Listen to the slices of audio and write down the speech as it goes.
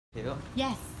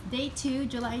Yes, day 2,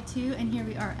 July 2, and here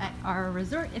we are at our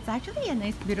resort. It's actually a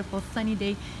nice, beautiful, sunny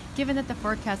day. Given that the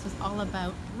forecast was all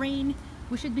about rain,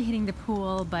 we should be hitting the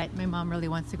pool, but my mom really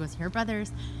wants to go see her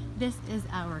brothers. This is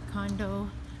our condo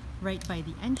right by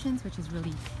the entrance, which is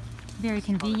really very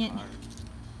convenient.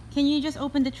 Can you just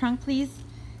open the trunk, please?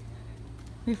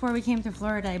 Before we came to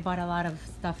Florida, I bought a lot of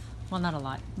stuff. Well, not a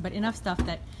lot, but enough stuff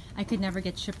that I could never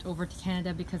get shipped over to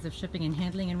Canada because of shipping and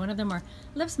handling. And one of them are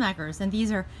lip smackers. And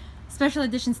these are special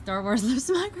edition Star Wars lip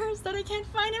smackers that I can't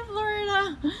find in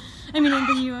Florida. I mean, in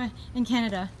the US, in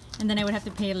Canada. And then I would have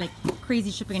to pay like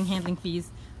crazy shipping and handling fees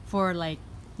for like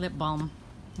lip balm,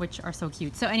 which are so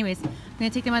cute. So anyways, I'm gonna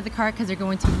take them out of the car because they're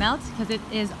going to melt, because it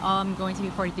is going to be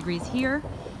 40 degrees here.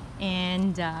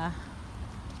 And now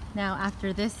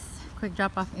after this quick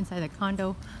drop off inside the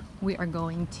condo, we are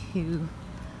going to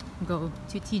go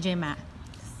to TJ Maxx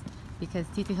because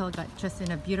Tito Hill got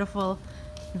Tristan a beautiful,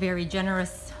 very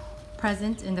generous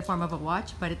present in the form of a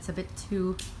watch, but it's a bit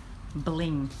too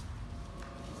bling.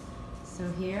 So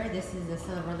here, this is the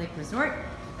Silver Lake Resort.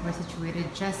 We're situated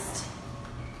just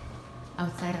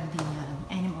outside of the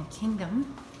Animal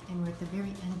Kingdom, and we're at the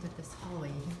very end of this hallway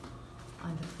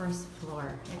on the first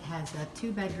floor. It has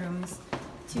 2 bedrooms,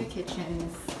 2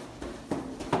 kitchens,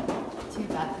 2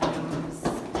 bathrooms,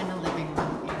 and a living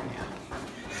room area.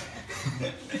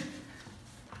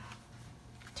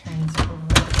 Turns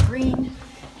over green.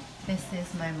 This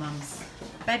is my mom's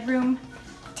bedroom.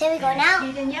 Here we go now.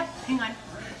 Hayden, yep, hang on.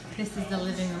 This is the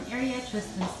living room area.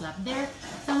 Tristan slept there.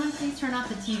 Someone please turn off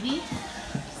the TV.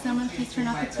 Someone please turn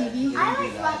off the TV.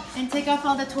 And take off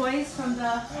all the toys from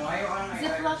the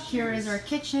Ziploc. Here is our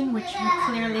kitchen, which we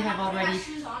clearly have already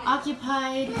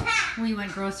occupied. We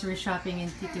went grocery shopping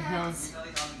in Tito Hill's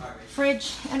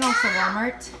fridge and also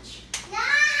Walmart.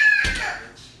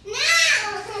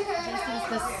 This is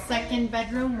the second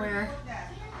bedroom where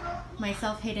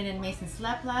myself, Hayden, and Mason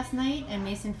slept last night, and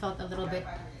Mason felt a little bit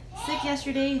sick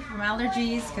yesterday from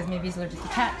allergies because maybe he's allergic to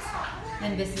cats.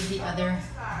 And this is the other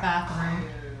bathroom.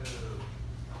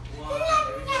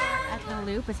 At the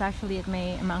Loop, it's actually at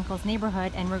my uncle's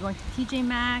neighborhood, and we're going to TJ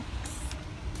Maxx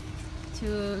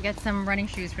to get some running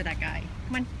shoes for that guy.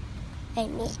 Come on.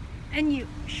 And me. And you.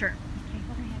 Sure. Okay,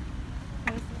 hold her hand.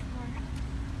 Close the door.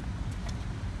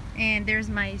 And there's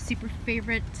my super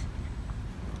favorite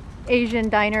Asian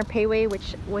diner, Pei Wei,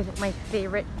 which was my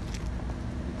favorite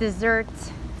dessert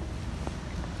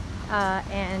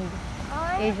and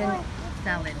Asian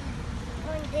salad.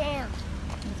 Going down.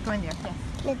 It's going there, yes.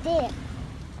 The there.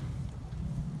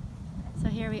 So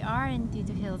here we are in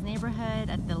Tito Hill's neighborhood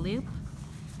at the Loop.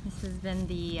 This has been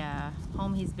the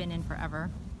home he's been in forever.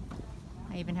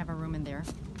 I even have a room in there.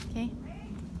 Okay.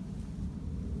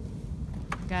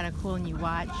 Got a cool new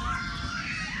watch.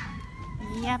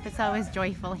 Yep, it's always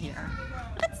joyful here.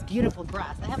 That's beautiful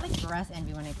grass. I have like grass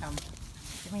envy when I come.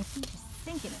 My feet just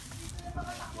sink in it.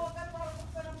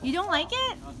 You don't like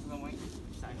it?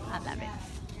 I love it.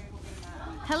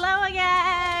 Hello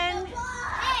again!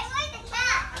 Hey, where's the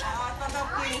cat? I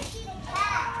want to see the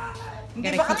cat. You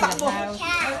gotta keep it in the house.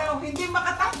 Hindi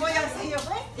makatakbo yan sa'yo.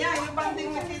 Yeah, yung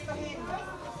banding na dito.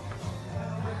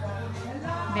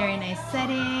 Very nice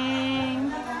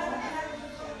setting.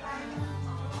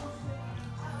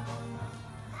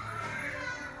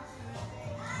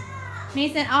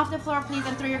 Mason, off the floor, please,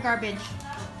 and throw your garbage.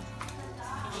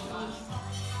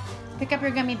 Pick up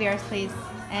your gummy bears, please,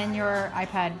 and your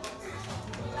iPad.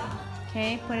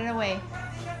 Okay, put it away.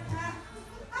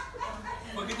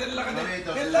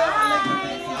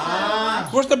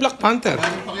 Where's the Black Panther?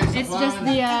 It's just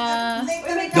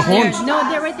The horns? No,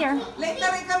 they're right there.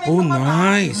 Oh,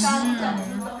 nice.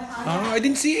 Oh, I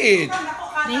didn't see it.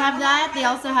 They have that. They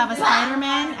also have a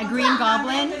Spider-Man, a Green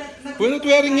Goblin. We're not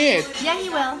wearing it. Yeah, he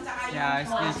will. Yeah,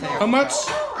 it's gonna say. How much?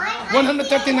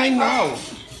 139 now.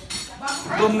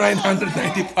 From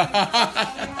 995.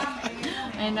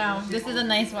 I know. This is a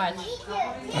nice watch.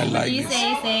 I like You this.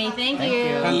 say thank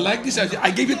you. I like this.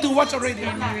 I gave you 2 watch already.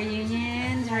 Family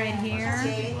reunions right here.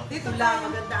 Dito lang,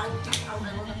 maganda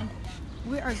ang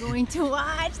We are going to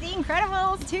watch The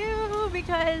Incredibles too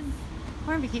because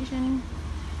we're on vacation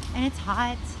and it's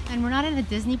hot and we're not in a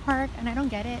Disney park and I don't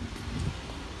get it.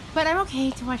 But I'm okay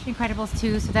to watch The Incredibles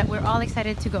 2 so that we're all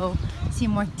excited to go see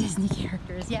more Disney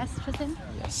characters. Yes, Tristan?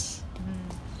 Yes.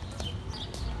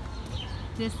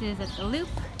 This is at the Loop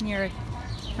near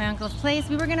my uncle's place.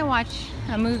 We were gonna watch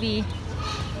a movie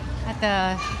at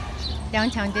the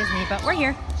downtown Disney, but we're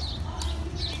here.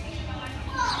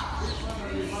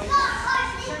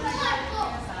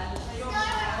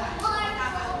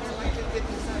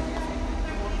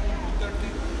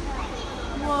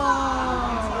 Whoa!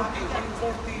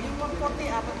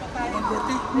 apat pa tayo.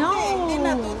 No, Hindi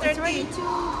na, it's already 2:30. 2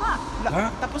 o'clock. Ha?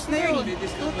 Tapos na yun.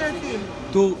 2:30.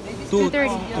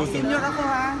 2:30. Senior ako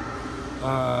ha.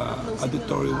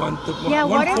 Auditory Yeah,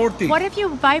 what 140. if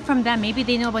you buy from them? Maybe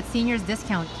they know about seniors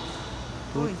discount.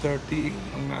 230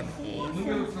 ang ano.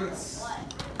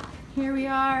 Here we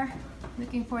are,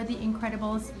 looking for the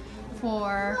Incredibles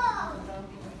for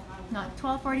not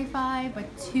 12:45 but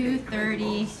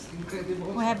 2:30.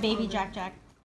 We have baby Jack Jack.